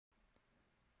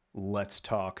let's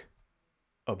talk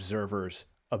observers,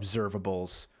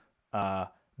 observables,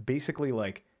 basically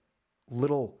like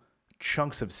little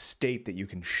chunks of state that you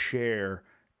can share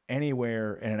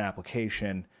anywhere in an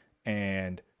application,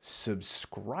 and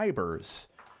subscribers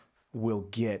will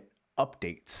get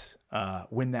updates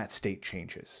when that state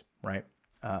changes, right?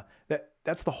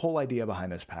 That's the whole idea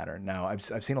behind this pattern. Now,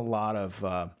 I've seen a lot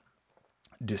of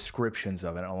descriptions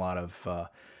of it, and a lot of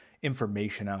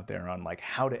information out there on like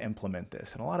how to implement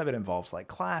this, and a lot of it involves like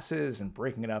classes and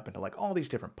breaking it up into like all these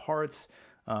different parts.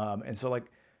 And so like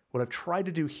what I've tried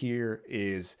to do here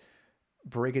is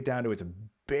break it down to its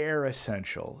bare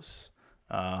essentials.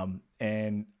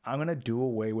 And I'm going to do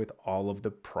away with all of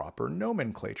the proper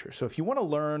nomenclature. So if you want to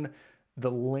learn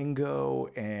the lingo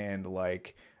and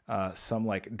like some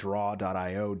like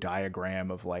draw.io diagram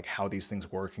of like how these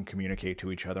things work and communicate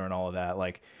to each other and all of that,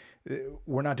 like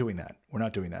we're not doing that. We're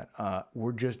not doing that.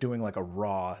 We're just doing like a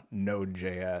raw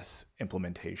Node.js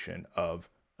implementation of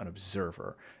an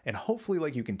observer. And hopefully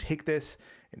like you can take this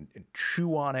and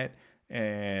chew on it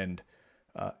and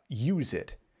use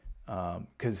it.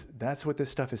 Because that's what this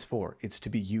stuff is for. It's to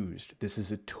be used. This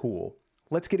is a tool.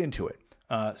 Let's get into it.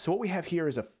 So what we have here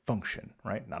is a function,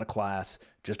 right? Not a class,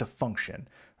 just a function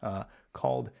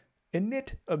called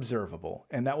init observable.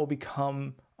 And that will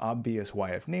become obvious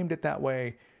why I've named it that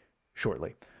way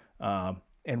shortly.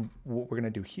 And what we're going to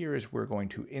do here is we're going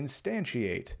to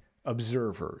instantiate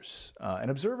observers.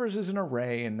 And observers is an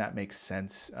array, and that makes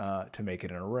sense to make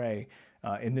it an array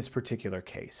in this particular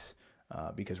case.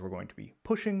 Because we're going to be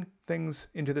pushing things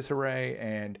into this array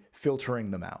and filtering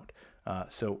them out.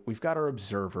 So we've got our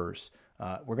observers.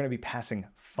 We're going to be passing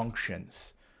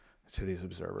functions to these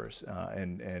observers,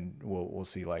 and we'll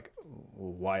see like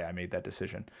why I made that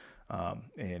decision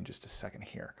in just a second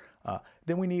here.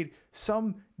 Then we need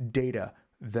some data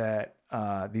that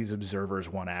these observers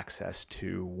want access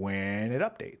to when it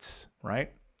updates,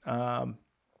 right?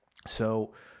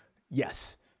 So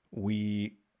yes,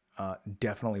 we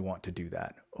definitely want to do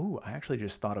that. Oh, I actually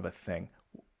just thought of a thing.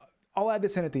 I'll add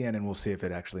this in at the end and we'll see if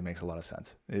it actually makes a lot of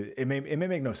sense. It may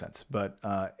make no sense, but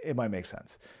it might make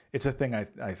sense. It's a thing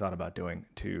I thought about doing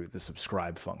to the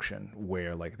subscribe function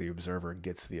where like the observer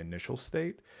gets the initial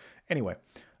state. Anyway,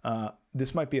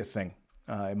 this might be a thing.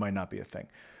 It might not be a thing.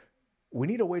 We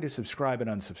need a way to subscribe and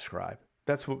unsubscribe.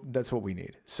 That's what we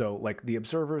need. So like the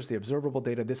observers, the observable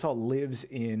data, this all lives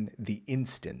in the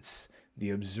instance, the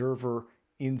observer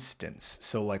instance.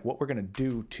 So like what we're going to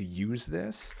do to use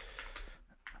this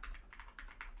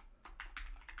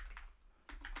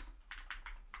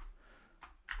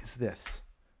is this.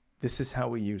 This is how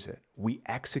we use it. We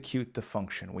execute the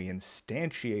function. We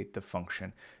instantiate the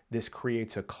function. This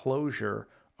creates a closure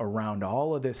around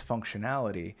all of this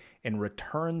functionality and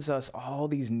returns us all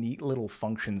these neat little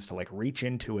functions to like reach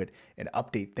into it and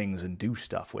update things and do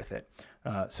stuff with it.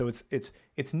 So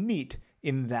it's neat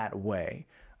in that way.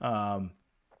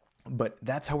 But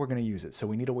that's how we're going to use it. So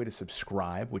we need a way to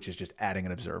subscribe, which is just adding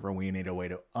an observer. We need a way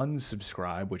to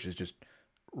unsubscribe, which is just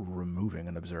removing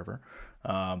an observer.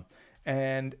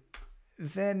 And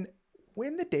then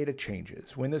when the data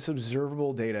changes, when this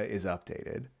observable data is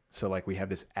updated, so like we have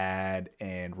this add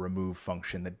and remove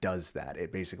function that does that.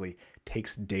 It basically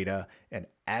takes data and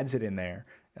adds it in there.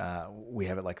 We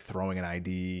have it like throwing an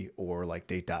ID or like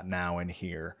date.now in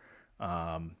here.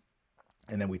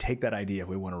 And then we take that ID if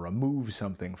we want to remove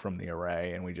something from the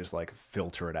array and we just like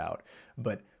filter it out.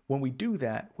 But when we do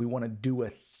that, we want to do a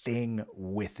thing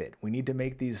with it. We need to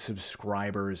make these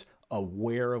subscribers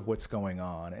aware of what's going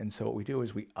on. And so what we do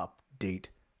is we update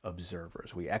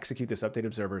observers. We execute this update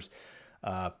observers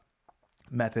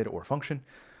method or function.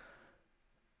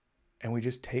 And we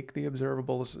just take the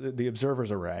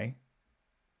observers array,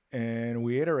 and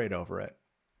we iterate over it.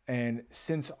 And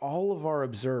since all of our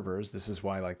observers, this is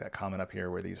why I like that comment up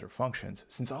here where these are functions,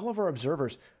 since all of our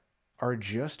observers are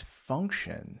just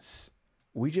functions,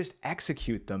 we just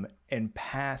execute them and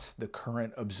pass the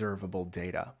current observable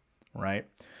data, right?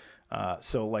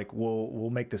 So like we'll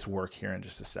make this work here in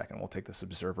just a second. We'll take this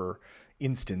observer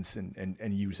instance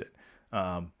and use it.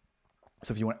 So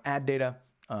if you want to add data,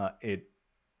 it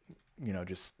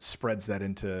just spreads that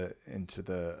into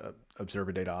the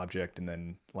observer data object, and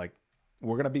then like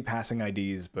we're going to be passing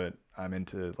IDs, but I'm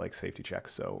into like safety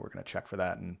checks. So we're going to check for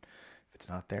that. And if it's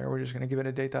not there, we're just going to give it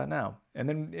a date.now. And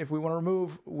then if we want to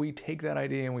remove, we take that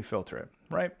ID and we filter it,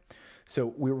 right?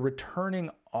 So we're returning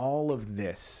all of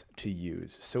this to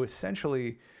use. So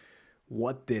essentially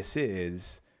what this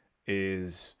is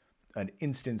an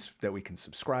instance that we can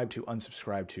subscribe to,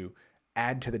 unsubscribe to,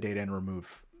 add to the data, and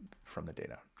remove from the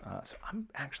data. So I'm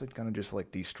actually going to just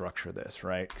like destructure this,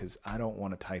 right? Because I don't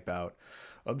want to type out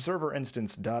observer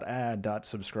instance dot add dot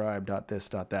subscribe dot this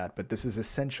dot that, but this is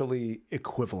essentially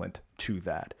equivalent to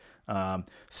that.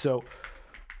 So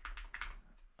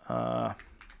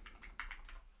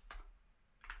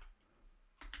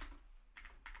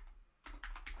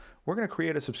we're going to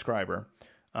create a subscriber,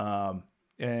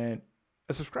 and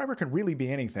a subscriber can really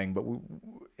be anything, but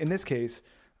in this case,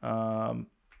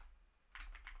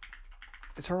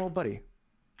 it's our old buddy,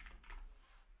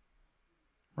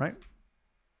 right?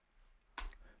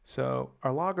 So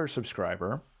our logger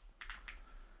subscriber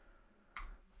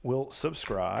will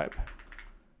subscribe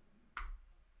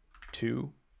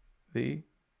to the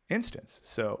instance.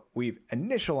 So we've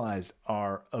initialized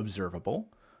our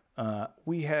observable.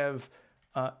 We have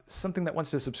something that wants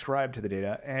to subscribe to the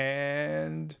data,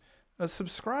 and a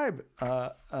subscribe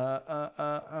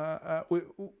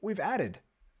we've added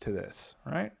to this,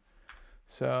 right?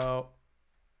 So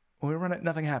when we run it,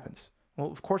 nothing happens. Well,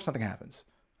 of course nothing happens.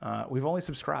 We've only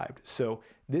subscribed. So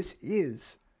this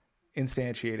is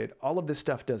instantiated. All of this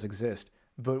stuff does exist,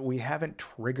 but we haven't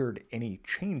triggered any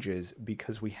changes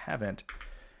because we haven't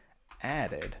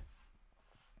added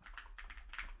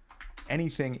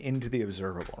anything into the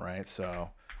observable, right? So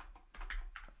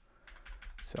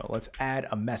let's add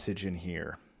a message in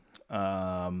here.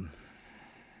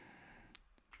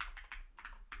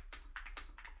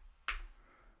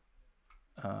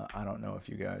 I don't know if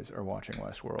you guys are watching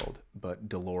Westworld, but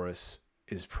Dolores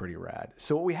is pretty rad.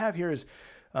 So what we have here is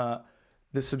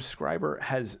the subscriber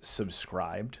has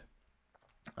subscribed,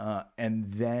 and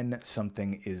then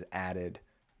something is added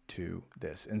to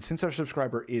this. And since our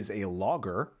subscriber is a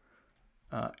logger,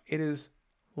 it is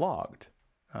logged.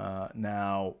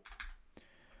 Now,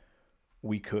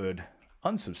 we could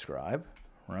unsubscribe,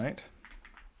 right?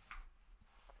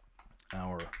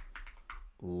 Our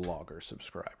logger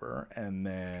subscriber, and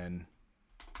then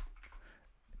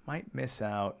might miss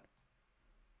out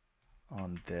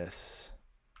on this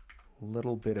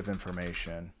little bit of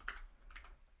information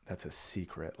that's a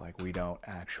secret, like we don't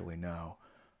actually know.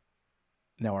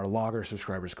 Now our logger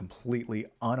subscriber is completely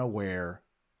unaware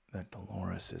that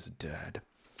Dolores is dead.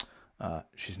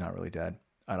 She's not really dead.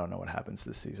 I don't know what happens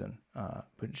this season,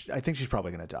 but I think she's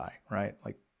probably going to die, right?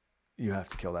 Like, you have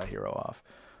to kill that hero off.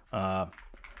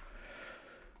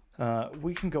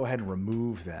 We can go ahead and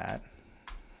remove that,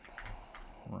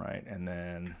 right? And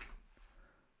then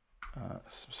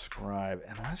subscribe,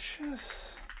 and let's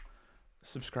just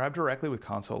subscribe directly with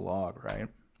console log, right?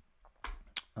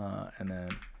 And then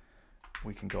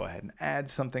we can go ahead and add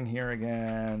something here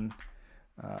again,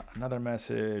 another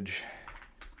message.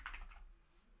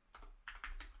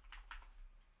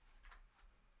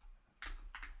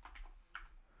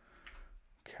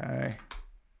 Okay,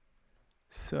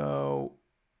 so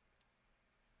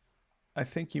I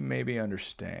think you maybe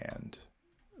understand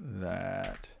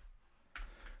that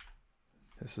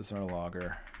this is our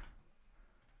logger,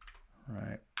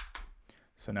 right?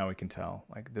 So now we can tell,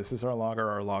 like, this is our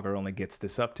logger only gets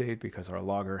this update because our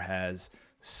logger has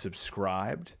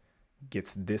subscribed,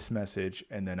 gets this message,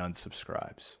 and then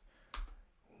unsubscribes.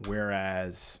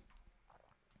 Whereas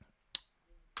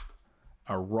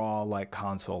a raw like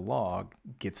console log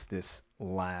gets this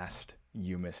last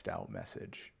you missed out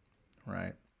message,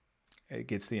 right? It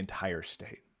gets the entire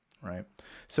state, right?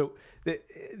 So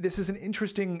this is an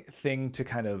interesting thing to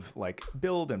kind of like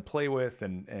build and play with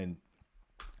and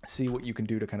see what you can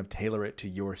do to kind of tailor it to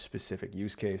your specific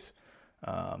use case.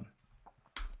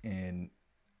 In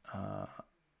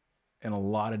a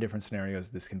lot of different scenarios,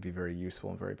 this can be very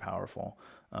useful and very powerful.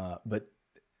 But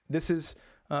this is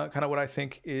kind of what I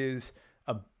think is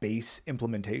a base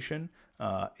implementation.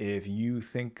 If you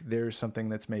think there's something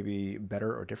that's maybe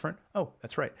better or different, oh,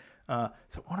 that's right.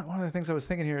 So one of the things I was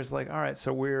thinking here is like, all right,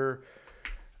 so we're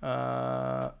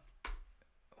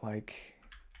like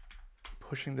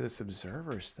pushing to this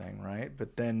observers thing, right?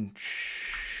 But then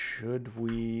should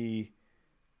we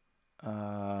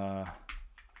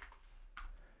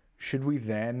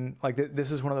then, like,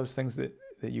 this is one of those things that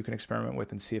you can experiment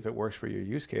with and see if it works for your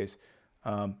use case.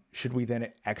 Should we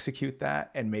then execute that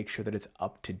and make sure that it's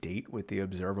up to date with the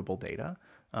observable data?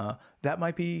 That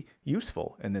might be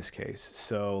useful in this case.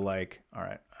 So like, all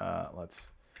right, let's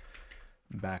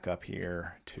back up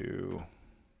here to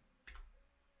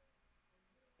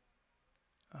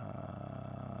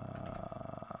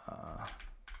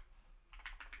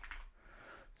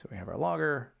so we have our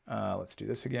logger. Let's do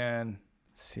this again.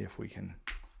 See if we can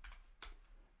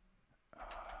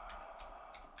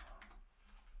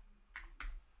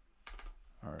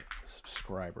our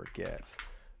subscriber gets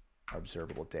our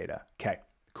observable data. Okay,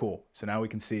 cool. So now we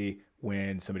can see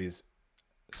when somebody's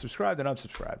subscribed and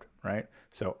unsubscribed, right?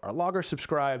 So our logger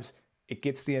subscribes, it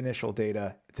gets the initial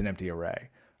data, it's an empty array.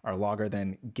 Our logger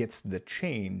then gets the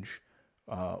change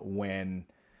when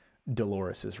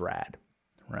Dolores is rad,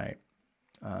 right?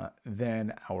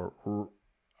 Then our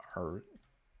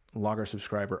logger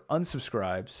subscriber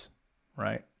unsubscribes,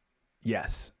 right?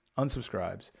 Yes,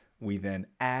 unsubscribes. We then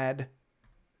add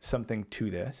something to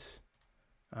this.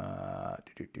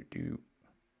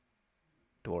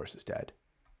 Dolores is dead.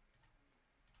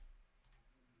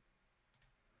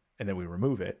 And then we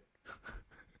remove it.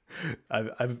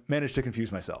 I've managed to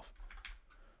confuse myself.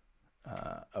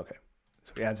 Okay,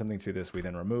 so we add something to this, we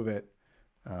then remove it.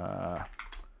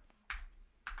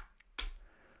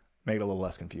 Make it a little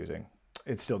less confusing.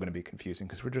 It's still going to be confusing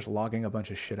because we're just logging a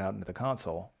bunch of shit out into the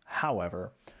console.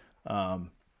 However,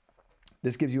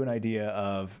 this gives you an idea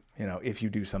of, if you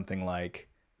do something like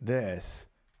this,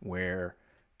 where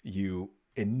you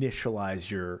initialize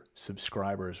your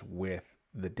subscribers with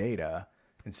the data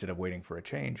instead of waiting for a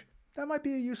change, that might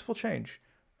be a useful change.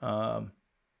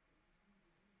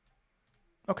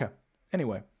 Okay.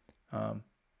 Anyway,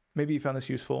 maybe you found this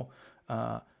useful.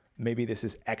 Maybe this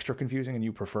is extra confusing and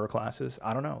you prefer classes.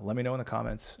 I don't know. Let me know in the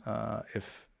comments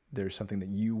if there's something that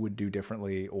you would do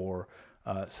differently, or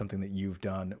something that you've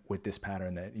done with this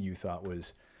pattern that you thought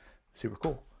was super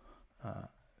cool.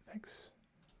 Thanks.